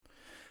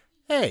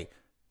Hey,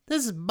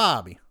 this is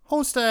Bobby,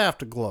 host of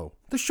Afterglow,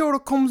 the show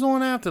that comes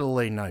on after the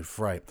Late Night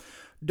Fright.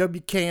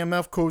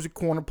 WKMF Cozy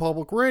Corner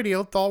Public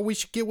Radio thought we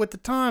should get with the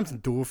times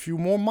and do a few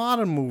more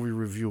modern movie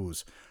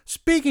reviews.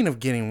 Speaking of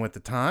getting with the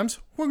times,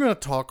 we're going to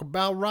talk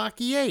about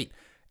Rocky VIII,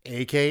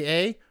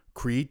 a.k.a.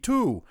 Creed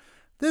II.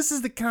 This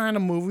is the kind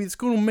of movie that's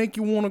going to make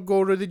you want to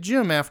go to the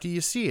gym after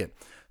you see it.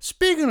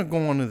 Speaking of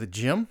going to the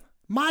gym,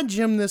 my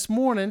gym this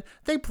morning,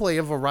 they play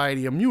a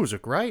variety of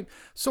music, right?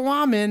 So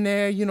I'm in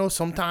there,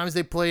 sometimes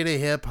they play the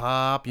hip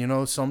hop,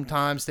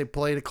 sometimes they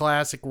play the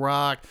classic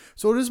rock.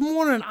 So this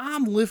morning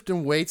I'm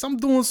lifting weights, I'm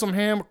doing some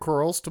hammer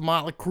curls to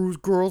Motley Crue's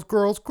Girls,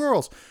 Girls,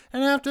 Girls.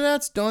 And after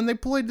that's done, they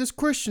played this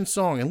Christian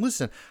song. And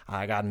listen,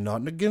 I got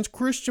nothing against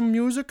Christian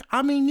music.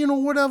 I mean,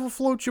 whatever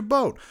floats your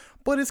boat.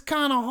 But it's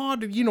kind of hard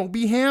to,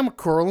 be hammer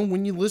curling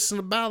when you listen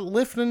about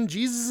lifting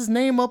Jesus'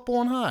 name up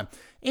on high.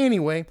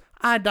 Anyway,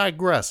 I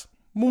digress.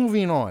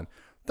 Moving on.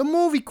 The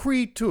movie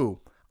Creed II.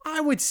 I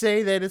would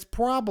say that it's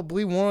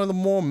probably one of the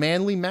more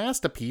manly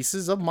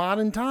masterpieces of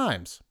modern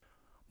times.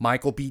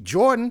 Michael B.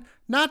 Jordan,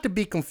 not to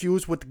be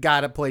confused with the guy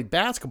that played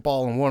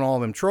basketball and won all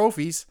them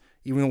trophies,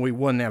 even though he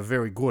wasn't that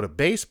very good at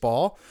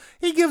baseball,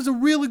 he gives a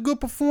really good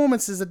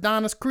performance as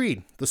Adonis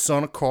Creed, the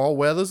son of Carl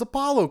Weathers'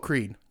 Apollo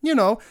Creed.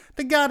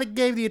 The guy that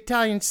gave the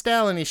Italian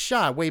stallion his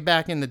shot way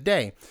back in the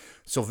day.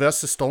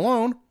 Sylvester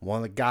Stallone, one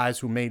of the guys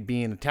who made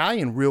being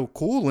Italian real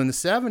cool in the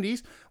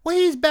 70s, well,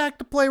 he's back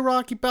to play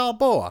Rocky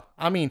Balboa.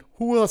 I mean,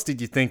 who else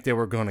did you think they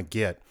were going to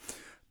get?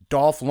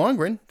 Dolph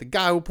Lundgren, the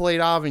guy who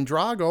played Ivan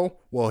Drago,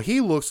 well, he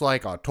looks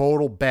like a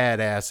total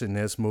badass in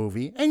this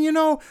movie. And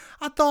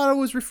I thought it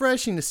was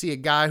refreshing to see a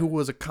guy who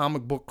was a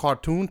comic book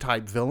cartoon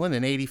type villain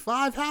in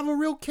 85 have a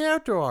real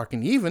character arc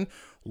and even,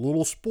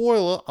 little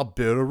spoiler, a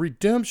bit of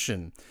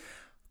redemption.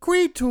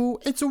 Creed II,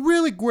 it's a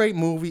really great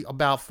movie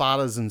about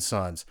fathers and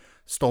sons.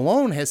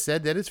 Stallone has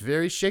said that it's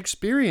very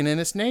Shakespearean in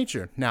its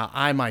nature. Now,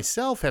 I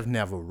myself have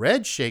never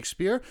read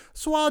Shakespeare,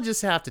 so I'll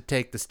just have to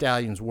take the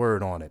stallion's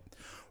word on it.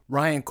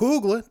 Ryan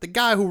Coogler, the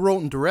guy who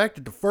wrote and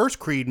directed the first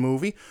Creed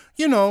movie,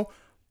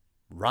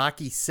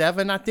 Rocky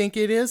VII, I think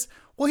it is.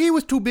 Well, he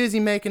was too busy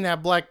making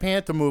that Black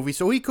Panther movie,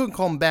 so he couldn't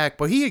come back,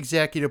 but he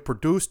executive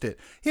produced it.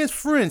 His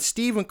friend,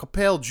 Stephen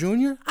Capel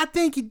Jr., I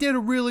think he did a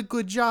really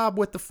good job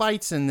with the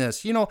fights in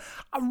this. I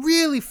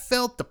really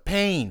felt the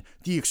pain,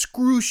 the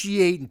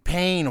excruciating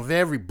pain of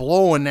every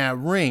blow in that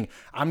ring.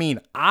 I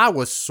mean, I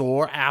was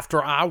sore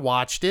after I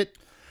watched it.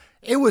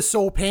 It was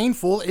so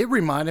painful, it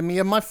reminded me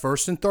of my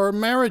first and third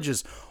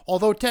marriages.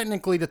 Although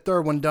technically the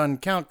third one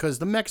doesn't count because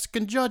the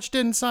Mexican judge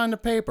didn't sign the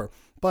paper.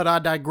 But I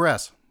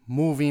digress.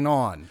 Moving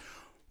on.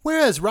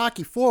 Whereas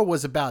Rocky IV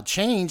was about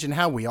change and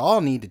how we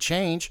all need to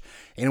change,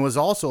 and it was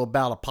also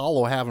about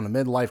Apollo having a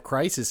midlife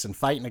crisis and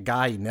fighting a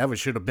guy he never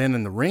should have been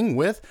in the ring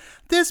with,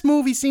 this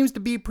movie seems to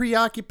be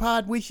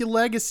preoccupied with your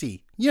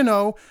legacy.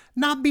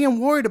 Not being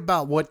worried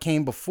about what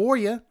came before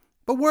you,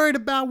 but worried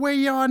about where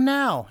you are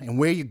now and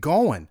where you're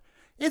going.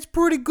 It's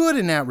pretty good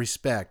in that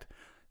respect.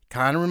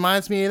 Kind of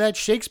reminds me of that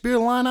Shakespeare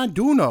line I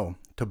do know,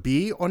 to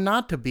be or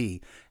not to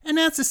be. And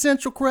that's the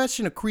central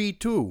question of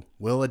Creed II.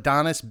 Will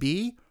Adonis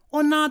be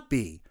or not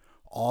be?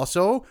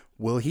 Also,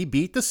 will he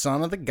beat the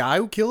son of the guy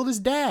who killed his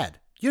dad?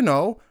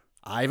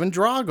 Ivan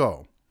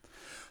Drago.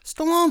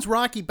 Stallone's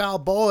Rocky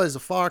Balboa is a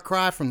far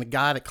cry from the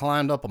guy that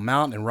climbed up a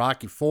mountain in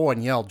Rocky IV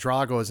and yelled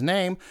Drago's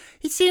name.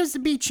 He seems to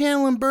be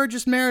channeling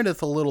Burgess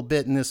Meredith a little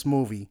bit in this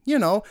movie.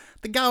 The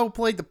guy who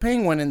played the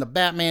Penguin in the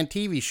Batman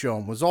TV show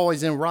and was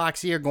always in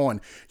Rock's ear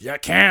going, "You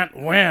can't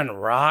win,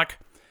 Rock."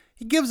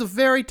 He gives a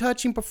very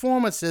touching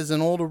performance as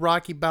an older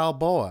Rocky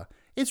Balboa.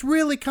 It's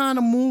really kind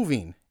of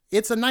moving.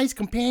 It's a nice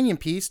companion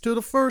piece to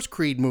the first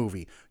Creed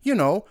movie,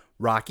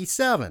 Rocky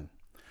VII.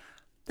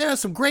 There are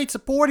some great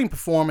supporting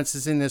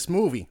performances in this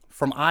movie.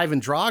 From Ivan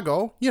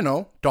Drago,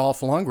 Dolph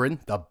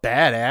Lundgren, the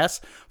badass.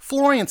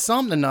 Florian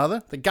something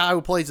another, the guy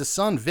who plays his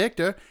son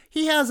Victor.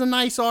 He has a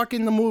nice arc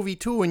in the movie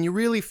too, and you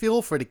really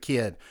feel for the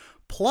kid.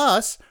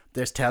 Plus,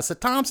 there's Tessa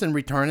Thompson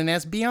returning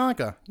as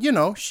Bianca.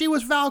 She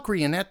was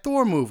Valkyrie in that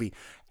Thor movie.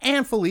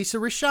 And Felicia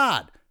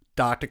Rashad,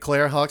 Dr.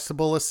 Claire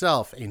Huxtable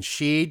herself, and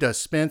she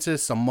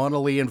dispenses some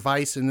motherly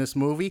advice in this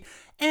movie,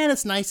 and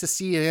it's nice to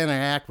see her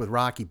interact with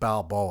Rocky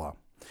Balboa.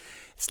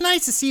 It's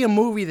nice to see a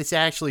movie that's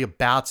actually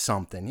about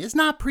something. It's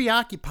not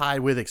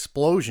preoccupied with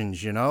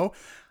explosions,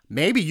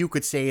 Maybe you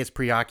could say it's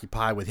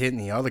preoccupied with hitting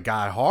the other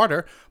guy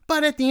harder,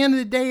 but at the end of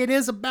the day, it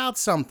is about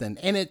something,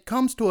 and it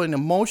comes to an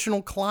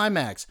emotional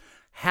climax.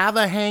 Have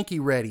a hanky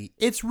ready.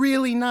 It's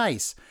really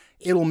nice.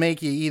 It'll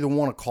make you either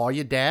want to call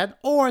your dad,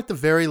 or at the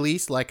very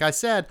least, like I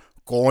said,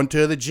 going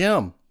to the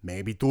gym.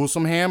 Maybe do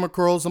some hammer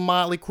curls and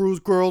Motley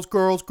Crue's Girls,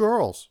 Girls,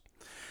 Girls.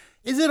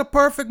 Is it a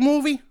perfect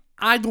movie?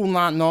 I do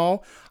not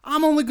know.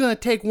 I'm only going to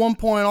take 1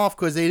 point off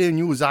because they didn't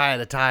use Eye of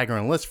the Tiger,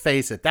 and let's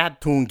face it, that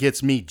tune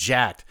gets me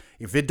jacked.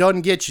 If it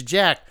doesn't get you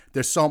jacked,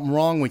 there's something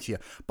wrong with you.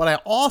 But I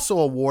also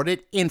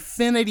awarded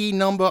infinity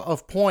number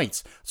of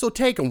points. So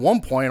taking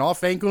 1 point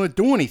off ain't gonna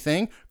do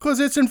anything, cause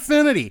it's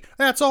infinity.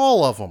 That's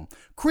all of them.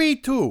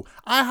 Creed 2,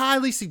 I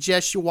highly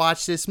suggest you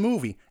watch this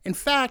movie. In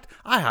fact,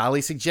 I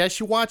highly suggest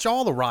you watch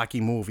all the Rocky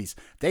movies.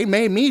 They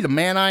made me the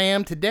man I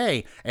am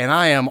today, and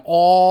I am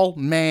all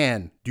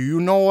man. Do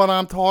you know what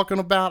I'm talking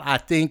about? I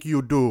think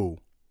you do.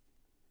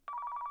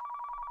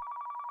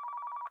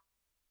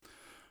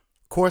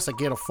 Of course, I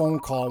get a phone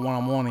call when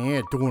I'm on the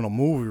air doing a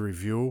movie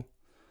review.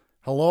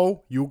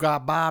 Hello, you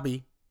got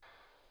Bobby.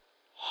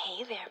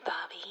 Hey there,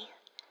 Bobby.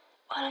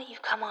 Why don't you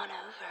come on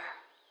over?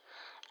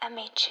 I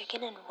made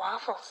chicken and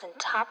waffles and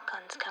Top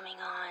Gun's coming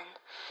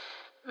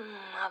on.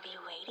 I'll be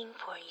waiting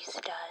for you,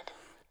 stud.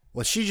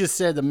 Well, she just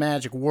said the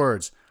magic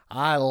words.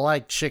 I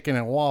like chicken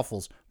and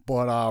waffles,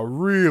 but I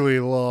really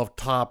love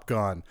Top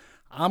Gun.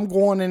 I'm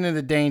going into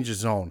the danger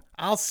zone.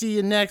 I'll see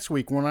you next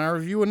week when I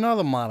review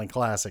another modern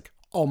classic,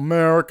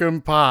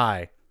 American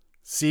Pie.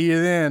 See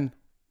you then.